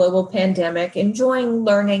 given a global pandemic, enjoying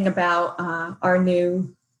learning about our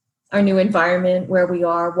new environment, where we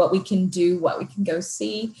are, what we can do, what we can go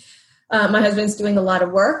see. My husband's doing a lot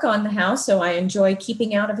of work on the house, so I enjoy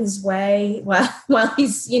keeping out of his way while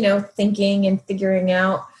he's thinking and figuring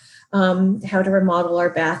out how to remodel our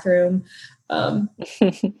bathroom. But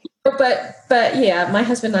yeah, my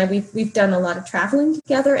husband and I, we've done a lot of traveling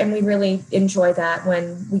together, and we really enjoy that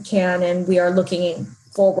when we can, and we are looking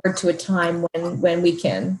forward to a time when we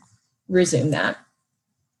can resume that.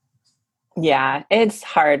 Yeah, it's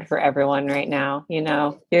hard for everyone right now.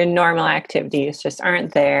 Your normal activities just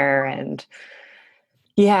aren't there. And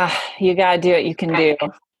yeah, you got to do what you can do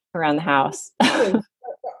around the house.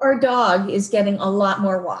 Our dog is getting a lot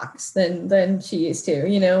more walks than she used to,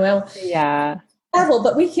 well, yeah. Travel,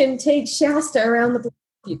 but we can take Shasta around the block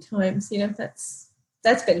a few times.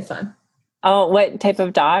 That's been fun. Oh, what type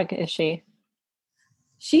of dog is she?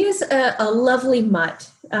 She is a lovely mutt.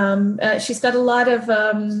 She's got a lot of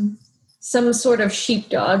some sort of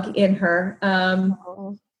sheepdog in her.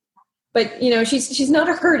 but she's not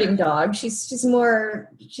a herding dog. She's more,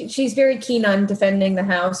 she's very keen on defending the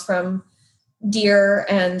house from deer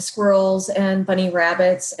and squirrels and bunny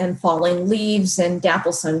rabbits and falling leaves and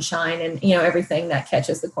dapple sunshine and everything that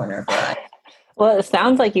catches the corner of her eye. Well, it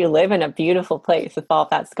sounds like you live in a beautiful place with all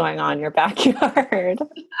that's going on in your backyard.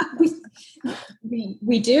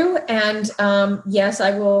 We do, and yes,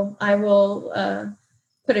 I will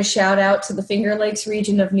put a shout out to the Finger Lakes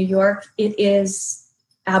region of New York. It is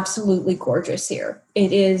absolutely gorgeous here.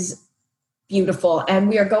 It is beautiful, and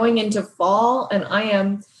we are going into fall, and I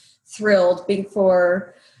am thrilled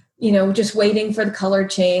before, just waiting for the color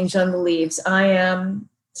change on the leaves. I am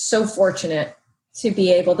so fortunate to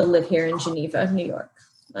be able to live here in Geneva, New York.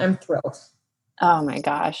 I'm thrilled. Oh my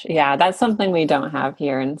gosh. Yeah, that's something we don't have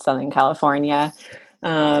here in Southern California.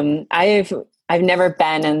 I've never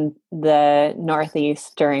been in the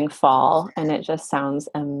Northeast during fall, and it just sounds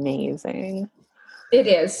amazing. It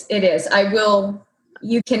is.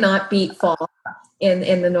 You cannot beat fall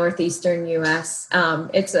in the Northeastern US.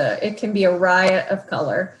 It can be a riot of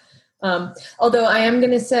color. Although I am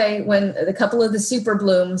going to say, when a couple of the super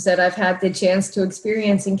blooms that I've had the chance to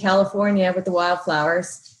experience in California with the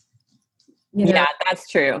wildflowers. Yeah, that's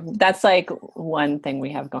true. That's like one thing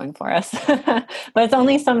we have going for us, but it's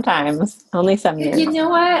only sometimes, only some years. You know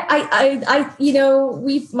what?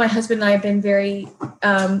 My husband and I have been very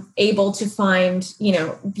able to find,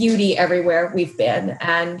 beauty everywhere we've been,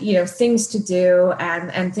 and, things to do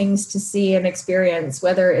and things to see and experience,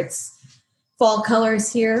 whether it's fall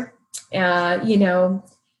colors here,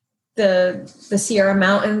 the Sierra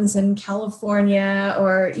Mountains in California,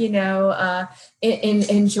 or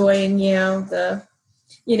enjoying the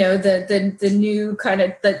new kind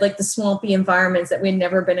of like the swampy environments that we'd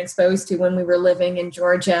never been exposed to when we were living in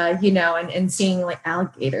Georgia, and seeing like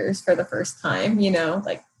alligators for the first time.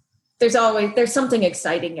 Like there's something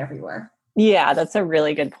exciting everywhere. Yeah, that's a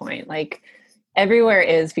really good point. Like, everywhere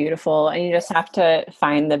is beautiful, and you just have to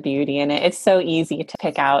find the beauty in it. It's so easy to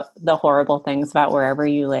pick out the horrible things about wherever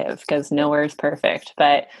you live, because nowhere is perfect,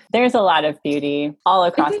 but there's a lot of beauty all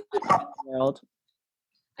across the world.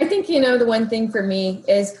 I think, the one thing for me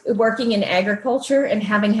is working in agriculture and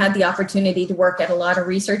having had the opportunity to work at a lot of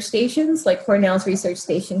research stations, like Cornell's research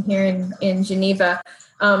station here in Geneva,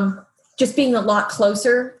 just being a lot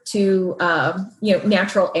closer to,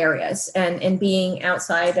 natural areas and being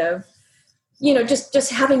outside of,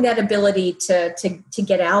 just having that ability to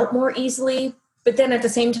get out more easily. But then at the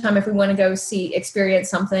same time, if we want to go experience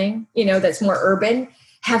something, that's more urban,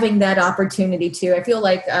 having that opportunity too. I feel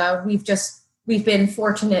like we've been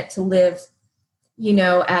fortunate to live,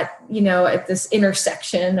 at this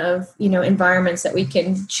intersection of, environments that we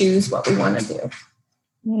can choose what we want to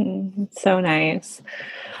do. So nice.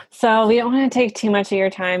 So we don't want to take too much of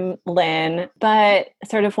your time, Lynn, but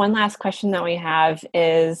sort of one last question that we have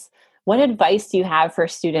is, what advice do you have for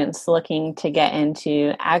students looking to get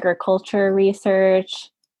into agriculture research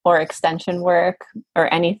or extension work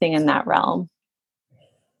or anything in that realm?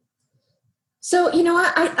 So,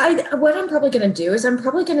 what I'm probably going to do is I'm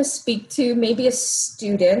probably going to speak to maybe a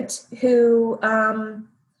student who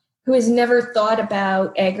has never thought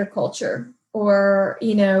about agriculture or,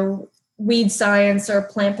 weed science or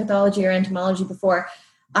plant pathology or entomology before.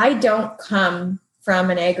 I don't come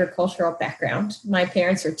from an agricultural background. My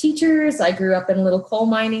parents are teachers. I grew up in a little coal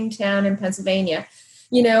mining town in Pennsylvania.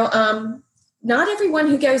 Not everyone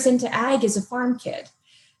who goes into ag is a farm kid,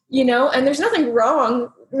 and there's nothing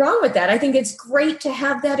wrong with that. I think it's great to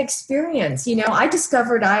have that experience. I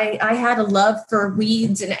discovered I had a love for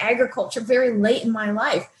weeds and agriculture very late in my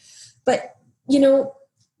life, but,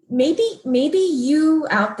 maybe you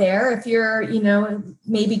out there, if you're,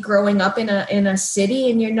 maybe growing up in a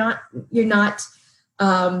city and you're not,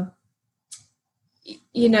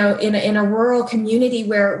 in a rural community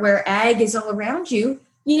where ag is all around you,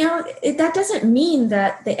 that doesn't mean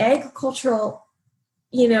that the agricultural,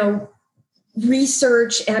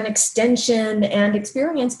 research and extension and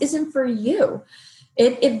experience isn't for you.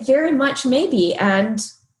 It very much may be. And,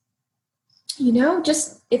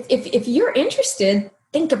 just if you're interested,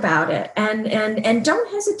 think about it and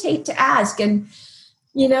don't hesitate to ask. And,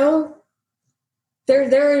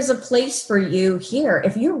 there is a place for you here.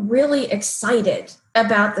 If you're really excited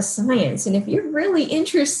about the science and if you're really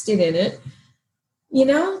interested in it,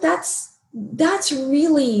 that's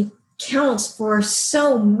really counts for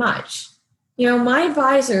so much. My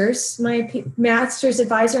advisors, my master's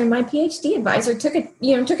advisor and my PhD advisor took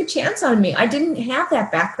a chance on me. I didn't have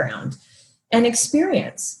that background and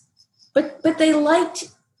experience, but they liked,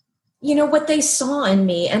 what they saw in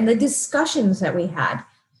me and the discussions that we had.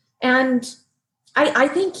 And I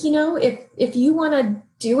think, if you want to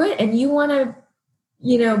do it and you want to,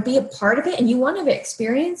 be a part of it and you want to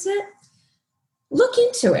experience it, look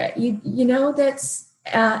into it. That's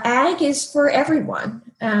ag is for everyone,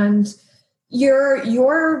 and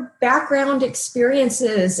your background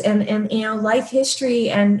experiences and life history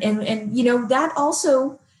and that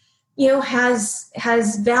also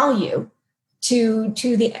has value to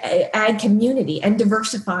the ag community, and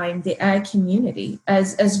diversifying the ag community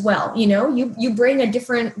as well. You bring a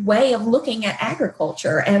different way of looking at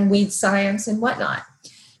agriculture and weed science and whatnot.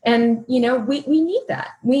 And, we need that.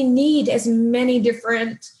 We need as many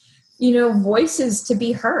different, voices to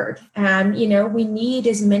be heard. And, we need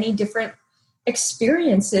as many different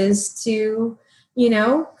experiences to,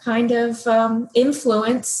 kind of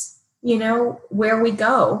influence, where we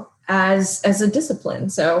go as a discipline.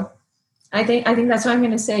 So I think that's what I'm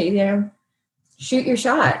going to say, shoot your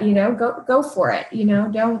shot, go for it.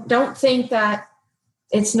 Don't think that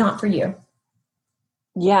it's not for you.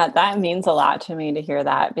 Yeah, that means a lot to me to hear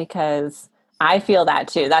that, because I feel that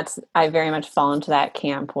too. I very much fall into that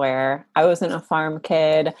camp where I wasn't a farm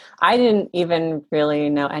kid. I didn't even really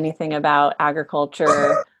know anything about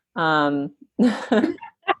agriculture.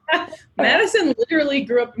 Madison literally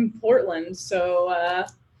grew up in Portland, so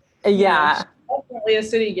yeah, definitely a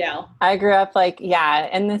city gal. I grew up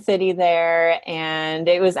in the city there, and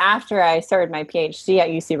it was after I started my PhD at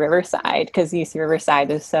UC Riverside, because UC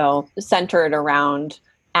Riverside is so centered around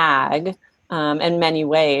ag in many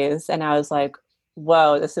ways, and I was like,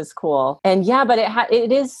 whoa, this is cool. And yeah, but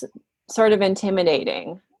it is sort of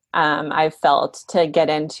intimidating. I felt, to get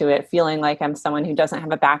into it, feeling like I'm someone who doesn't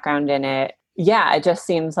have a background in it. Yeah, it just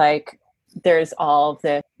seems like there's all of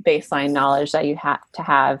the baseline knowledge that you have to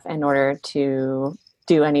have in order to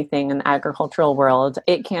do anything in the agricultural world.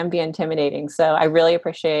 It can be intimidating. So I really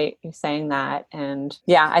appreciate you saying that. And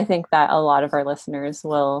yeah, I think that a lot of our listeners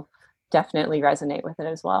will definitely resonate with it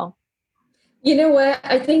as well. You know what?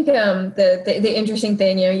 I think the interesting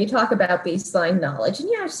thing, you talk about baseline knowledge, and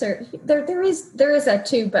yeah, sure, there is that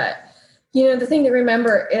too. But the thing to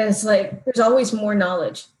remember is, there's always more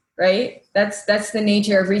knowledge, right? That's the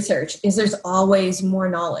nature of research. Is there's always more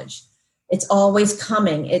knowledge. It's always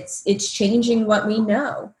coming. It's changing what we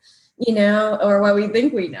know, or what we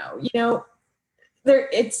think we know.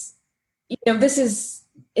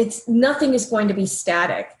 Nothing is going to be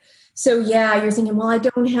static. So yeah, you're thinking, well, I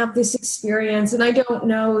don't have this experience and I don't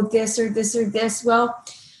know this or this or this. Well,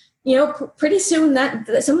 pretty soon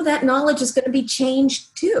that some of that knowledge is going to be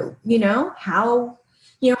changed too. How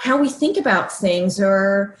we think about things,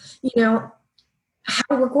 or how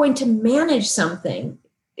we're going to manage something.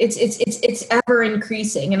 It's ever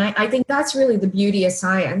increasing, and I think that's really the beauty of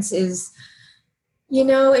science is,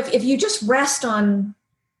 if you just rest on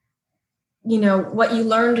what you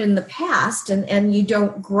learned in the past, and you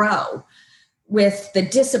don't grow with the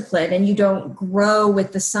discipline and you don't grow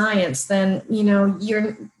with the science, then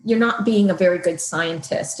you're not being a very good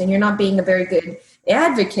scientist, and you're not being a very good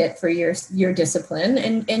advocate for your discipline,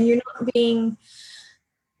 and you're not being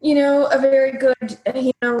a very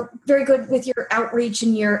good with your outreach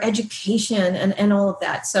and your education and all of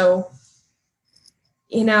that. So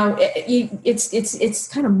it's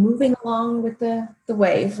kind of moving along with the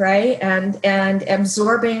wave, right? And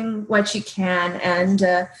absorbing what you can.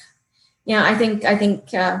 And, I think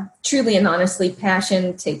truly and honestly,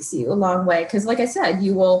 passion takes you a long way. 'Cause like I said,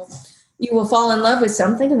 you will fall in love with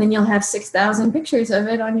something, and then you'll have 6,000 pictures of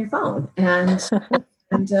it on your phone. And,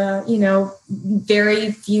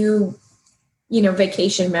 very few,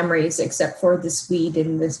 vacation memories except for this weed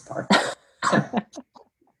in this park. So.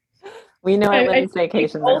 We know everyone's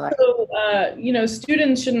vacations are like. Also,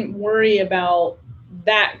 students shouldn't worry about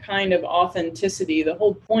that kind of authenticity. The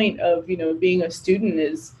whole point of, being a student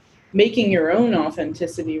is making your own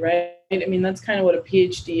authenticity, right? I mean, that's kind of what a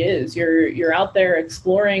PhD is. You're out there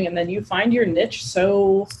exploring, and then you find your niche.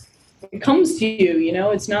 So it comes to you,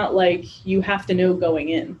 it's not like you have to know going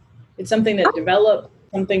in. It's something that develops,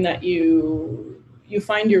 something that you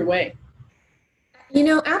find your way.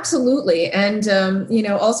 Absolutely. And,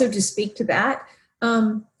 also to speak to that,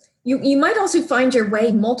 you might also find your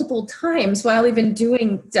way multiple times while even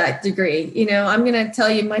doing that degree. I'm going to tell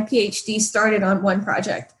you, my PhD started on one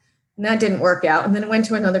project, and that didn't work out. And then it went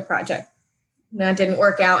to another project, and that didn't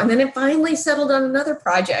work out. And then it finally settled on another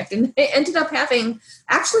project, and it ended up having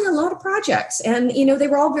actually a lot of projects. And, they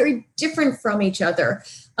were all very different from each other.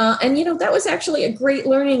 And, that was actually a great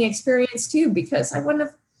learning experience too, because I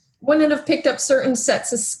wouldn't have picked up certain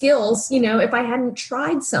sets of skills, if I hadn't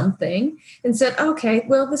tried something and said, okay,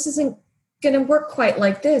 well, this isn't going to work quite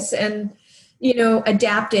like this, and,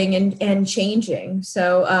 adapting and changing.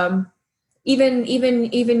 So, even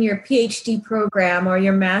your PhD program or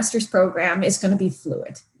your master's program is going to be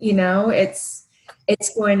fluid. It's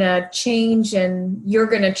going to change, and you're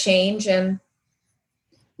going to change. And,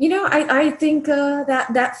 I think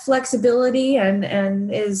that flexibility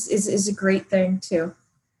and is a great thing too.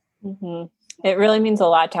 Mm-hmm. It really means a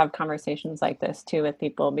lot to have conversations like this too with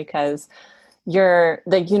people, because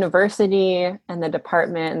the university and the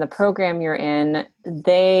department and the program you're in,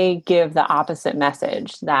 they give the opposite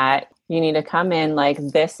message that you need to come in like,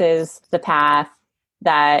 this is the path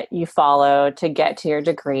that you follow to get to your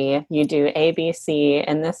degree. You do A, B, C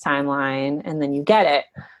in this timeline, and then you get it.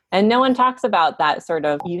 And no one talks about that sort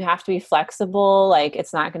of, you have to be flexible. Like,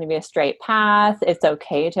 it's not going to be a straight path. It's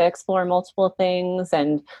okay to explore multiple things.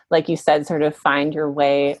 And like you said, sort of find your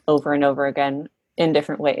way over and over again in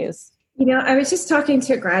different ways. I was just talking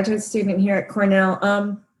to a graduate student here at Cornell.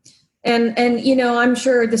 And I'm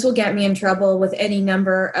sure this will get me in trouble with any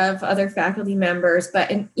number of other faculty members,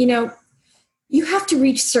 but, you have to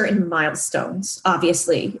reach certain milestones,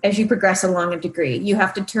 obviously, as you progress along a degree. You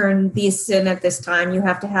have to turn this in at this time. You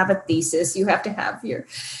have to have a thesis. You have to have your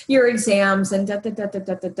exams and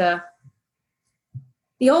The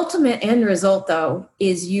ultimate end result, though,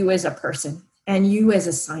 is you as a person and you as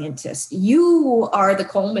a scientist. You are the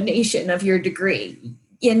culmination of your degree.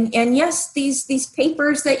 And yes, these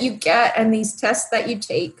papers that you get and these tests that you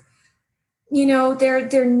take,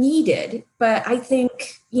 they're needed. But I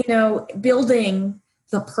think, building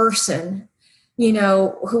the person,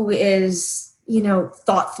 who is,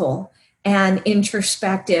 thoughtful and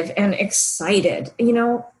introspective and excited,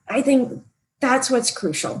 I think that's what's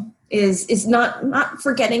crucial is not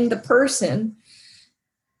forgetting the person,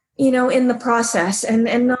 in the process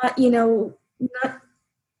and not,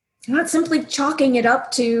 not simply chalking it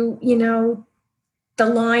up to, the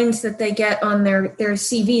lines that they get on their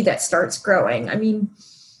CV that starts growing. I mean,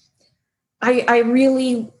 I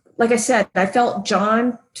really, like I said, I felt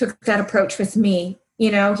John took that approach with me. He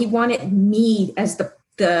wanted me as the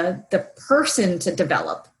person to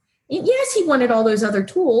develop. Yes, he wanted all those other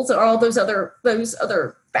tools or all those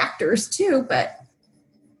other factors too, but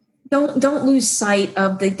don't lose sight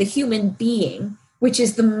of the human being, which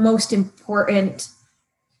is the most important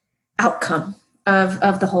outcome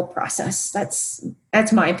of the whole process. That's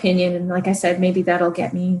my opinion. And like I said, maybe that'll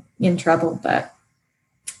get me in trouble, but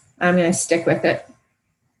I'm going to stick with it.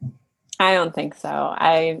 I don't think so.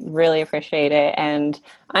 I really appreciate it. And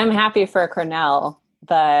I'm happy for Cornell,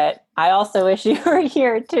 but I also wish you were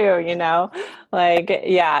here too,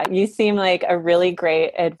 you seem like a really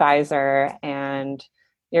great advisor and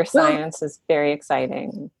your science is very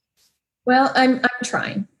exciting. Well, I'm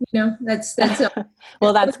trying, that's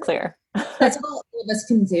well, that's clear. That's all of us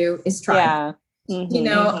can do is try. Yeah.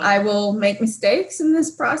 Mm-hmm. I will make mistakes in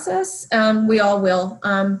this process. We all will.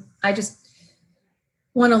 I just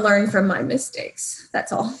want to learn from my mistakes.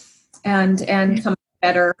 That's all. And come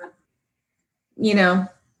better,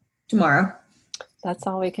 tomorrow. That's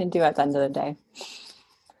all we can do at the end of the day.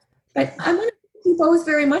 But I want to thank you both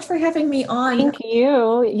very much for having me on. Thank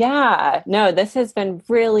you. Yeah. No, this has been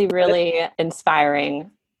really, really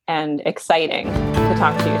inspiring and exciting to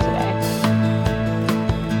talk to you today.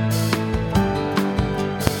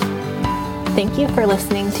 Thank you for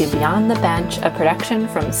listening to Beyond the Bench, a production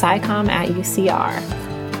from SciComm at UCR.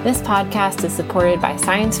 This podcast is supported by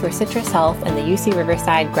Science for Citrus Health and the UC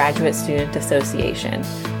Riverside Graduate Student Association.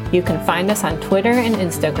 You can find us on Twitter and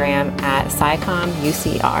Instagram at SciComm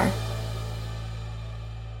UCR.